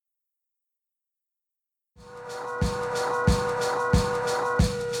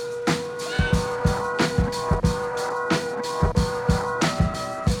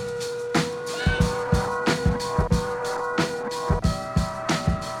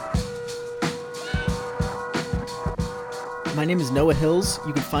My name is Noah Hills.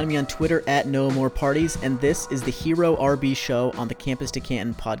 You can find me on Twitter at Noah More Parties, and this is the Hero RB Show on the Campus to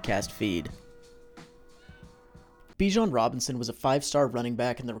Canton podcast feed. Bijan Robinson was a five-star running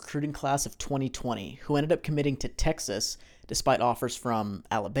back in the recruiting class of 2020 who ended up committing to Texas despite offers from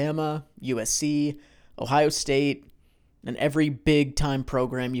Alabama, USC, Ohio State, and every big-time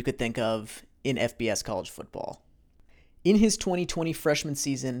program you could think of in FBS college football. In his 2020 freshman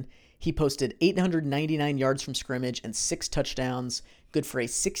season, he posted 899 yards from scrimmage and 6 touchdowns, good for a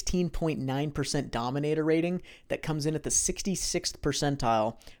 16.9% dominator rating that comes in at the 66th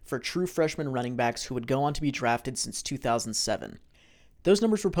percentile for true freshman running backs who would go on to be drafted since 2007. Those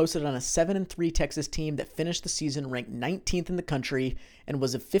numbers were posted on a 7-3 Texas team that finished the season ranked 19th in the country and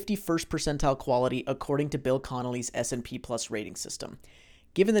was of 51st percentile quality according to Bill Connolly's S&P Plus rating system.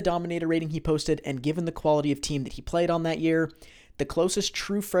 Given the dominator rating he posted and given the quality of team that he played on that year, the closest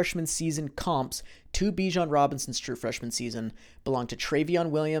true freshman season comps to Bijan Robinson's true freshman season belong to Travion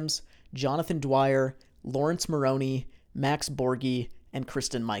Williams, Jonathan Dwyer, Lawrence Maroney, Max Borghi, and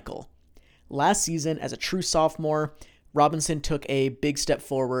Kristen Michael. Last season, as a true sophomore, Robinson took a big step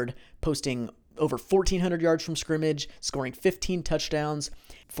forward, posting over 1,400 yards from scrimmage, scoring 15 touchdowns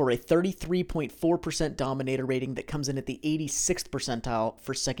for a 33.4% dominator rating that comes in at the 86th percentile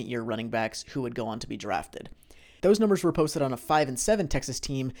for second-year running backs who would go on to be drafted. Those numbers were posted on a 5-7 Texas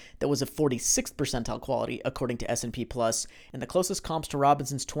team that was of 46th percentile quality according to S&P Plus, and the closest comps to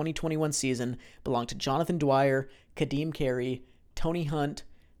Robinson's 2021 season belong to Jonathan Dwyer, Kadeem Carey, Tony Hunt,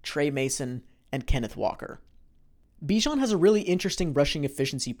 Trey Mason, and Kenneth Walker. Bijan has a really interesting rushing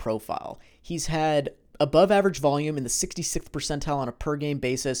efficiency profile. He's had above average volume in the 66th percentile on a per game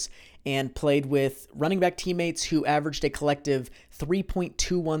basis and played with running back teammates who averaged a collective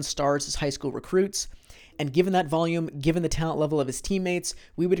 3.21 stars as high school recruits. And given that volume, given the talent level of his teammates,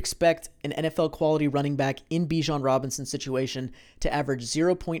 we would expect an NFL quality running back in Bijan Robinson's situation to average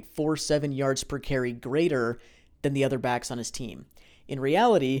 0.47 yards per carry greater than the other backs on his team. In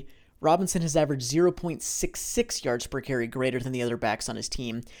reality, Robinson has averaged 0.66 yards per carry greater than the other backs on his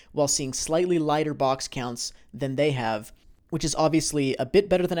team, while seeing slightly lighter box counts than they have, which is obviously a bit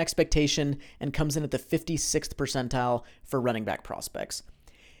better than expectation and comes in at the 56th percentile for running back prospects.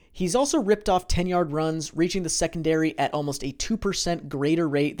 He's also ripped off 10-yard runs, reaching the secondary at almost a 2% greater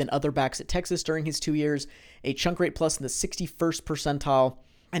rate than other backs at Texas during his 2 years, a chunk rate plus in the 61st percentile.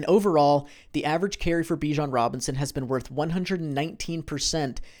 And overall, the average carry for Bijan Robinson has been worth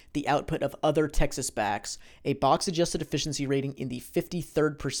 119% the output of other Texas backs, a box-adjusted efficiency rating in the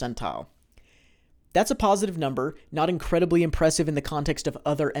 53rd percentile. That's a positive number, not incredibly impressive in the context of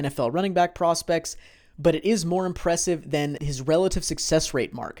other NFL running back prospects, but it is more impressive than his relative success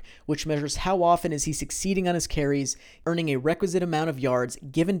rate mark, which measures how often is he succeeding on his carries, earning a requisite amount of yards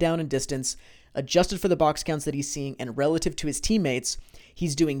given down and distance, adjusted for the box counts that he's seeing, and relative to his teammates.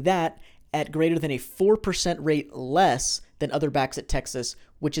 He's doing that at greater than a 4% rate less than other backs at Texas,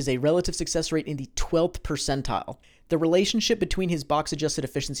 which is a relative success rate in the 12th percentile. The relationship between his box-adjusted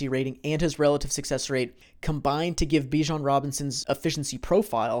efficiency rating and his relative success rate combined to give Bijan Robinson's efficiency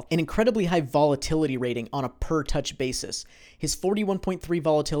profile an incredibly high volatility rating on a per-touch basis. His 41.3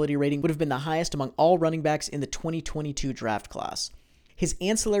 volatility rating would have been the highest among all running backs in the 2022 draft class. His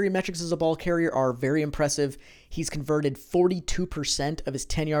ancillary metrics as a ball carrier are very impressive. He's converted 42% of his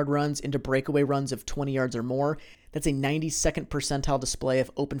 10-yard runs into breakaway runs of 20 yards or more. That's a 92nd percentile display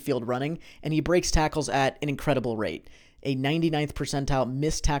of open field running, and he breaks tackles at an incredible rate, a 99th percentile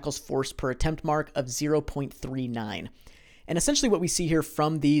missed tackles forced per attempt mark of 0.39. And essentially what we see here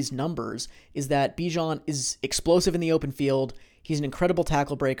from these numbers is that Bijan is explosive in the open field. He's an incredible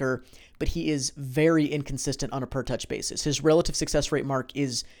tackle breaker, but he is very inconsistent on a per-touch basis. His relative success rate mark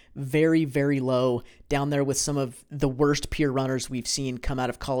is very, very low, down there with some of the worst pure runners we've seen come out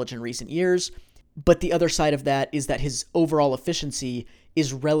of college in recent years. But the other side of that is that his overall efficiency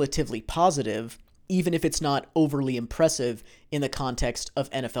is relatively positive, even if it's not overly impressive in the context of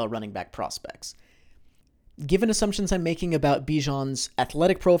NFL running back prospects. Given assumptions I'm making about Bijan's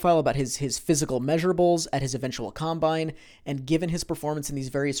athletic profile, about his physical measurables at his eventual combine, and given his performance in these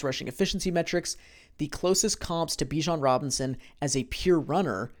various rushing efficiency metrics, the closest comps to Bijan Robinson as a pure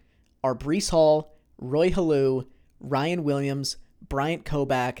runner are Breece Hall, Roy Halou, Ryan Williams, Bryant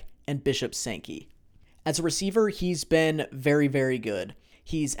Koback, and Bishop Sankey. As a receiver, he's been very, very good.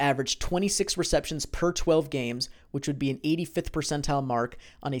 He's averaged 26 receptions per 12 games, which would be an 85th percentile mark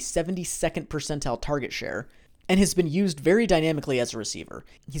on a 72nd percentile target share, and has been used very dynamically as a receiver.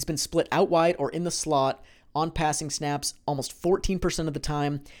 He's been split out wide or in the slot on passing snaps almost 14% of the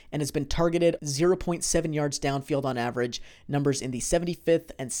time, and has been targeted 0.7 yards downfield on average, numbers in the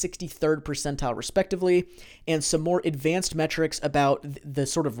 75th and 63rd percentile respectively, and some more advanced metrics about the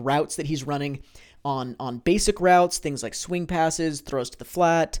sort of routes that he's running on basic routes, things like swing passes, throws to the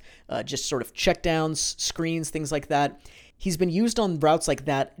flat, just sort of checkdowns, screens, things like that. He's been used on routes like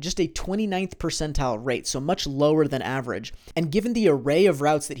that just a 29th percentile rate, so much lower than average. And given the array of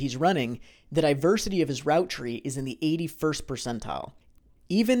routes that he's running, the diversity of his route tree is in the 81st percentile.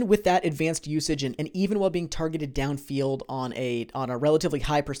 Even with that advanced usage and even while being targeted downfield on a relatively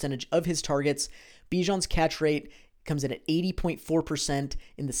high percentage of his targets, Bijan's catch rate comes in at 80.4%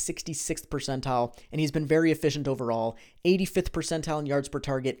 in the 66th percentile, and he's been very efficient overall. 85th percentile in yards per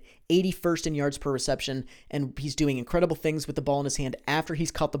target, 81st in yards per reception, and he's doing incredible things with the ball in his hand after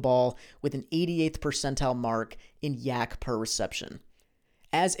he's caught the ball with an 88th percentile mark in yak per reception.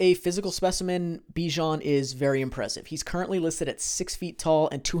 As a physical specimen, Bijan is very impressive. He's currently listed at 6 feet tall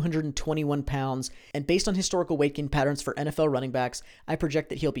and 221 pounds, and based on historical weight gain patterns for NFL running backs, I project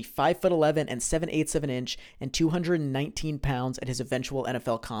that he'll be 5'11" and 7/8 of an inch and 219 pounds at his eventual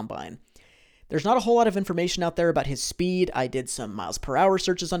NFL combine. There's not a whole lot of information out there about his speed. I did some miles per hour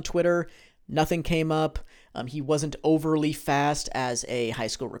searches on Twitter. Nothing came up. He wasn't overly fast as a high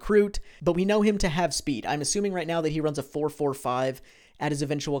school recruit, but we know him to have speed. I'm assuming right now that he runs a 4.45 at his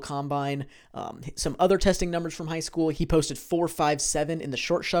eventual combine. Some other testing numbers from high school, he posted 4.57 in the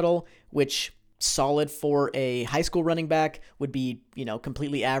short shuttle, which solid for a high school running back, would be,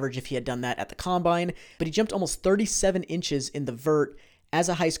 completely average if he had done that at the combine. But he jumped almost 37 inches in the vert as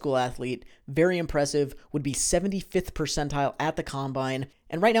a high school athlete. Very impressive, would be 75th percentile at the combine.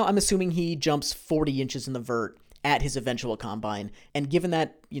 And right now I'm assuming he jumps 40 inches in the vert at his eventual combine. And given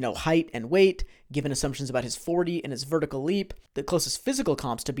that, height and weight, given assumptions about his 40 and his vertical leap, the closest physical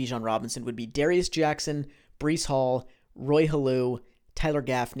comps to Bijan Robinson would be Darius Jackson, Breece Hall, Roy Halou, Tyler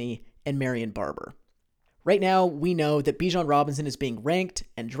Gaffney, and Marion Barber. Right now, we know that Bijan Robinson is being ranked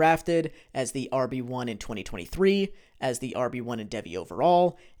and drafted as the RB1 in 2023, as the RB1 in Devy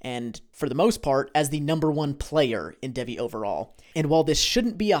overall, and for the most part, as the number one player in Devy overall. And while this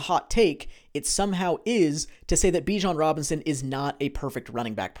shouldn't be a hot take, it somehow is to say that Bijan Robinson is not a perfect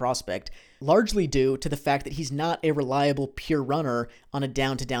running back prospect, largely due to the fact that he's not a reliable pure runner on a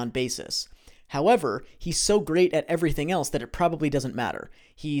down-to-down basis. However, he's so great at everything else that it probably doesn't matter.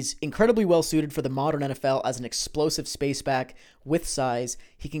 He's incredibly well suited for the modern NFL as an explosive space back with size.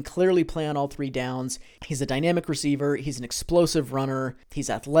 He can clearly play on all three downs. He's a dynamic receiver. He's an explosive runner. He's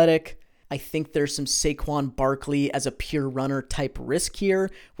athletic. I think there's some Saquon Barkley as a pure runner type risk here,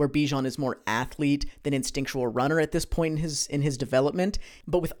 where Bijan is more athlete than instinctual runner at this point in his development.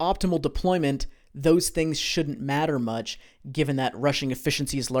 But with optimal deployment, those things shouldn't matter much, given that rushing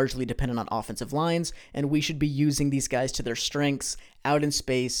efficiency is largely dependent on offensive lines, and we should be using these guys to their strengths out in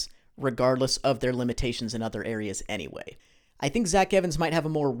space, regardless of their limitations in other areas anyway. I think Zach Evans might have a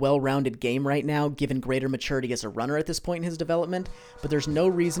more well-rounded game right now, given greater maturity as a runner at this point in his development, but there's no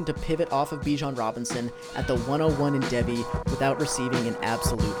reason to pivot off of Bijan Robinson at the 101 in Devy without receiving an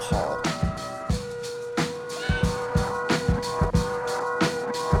absolute haul.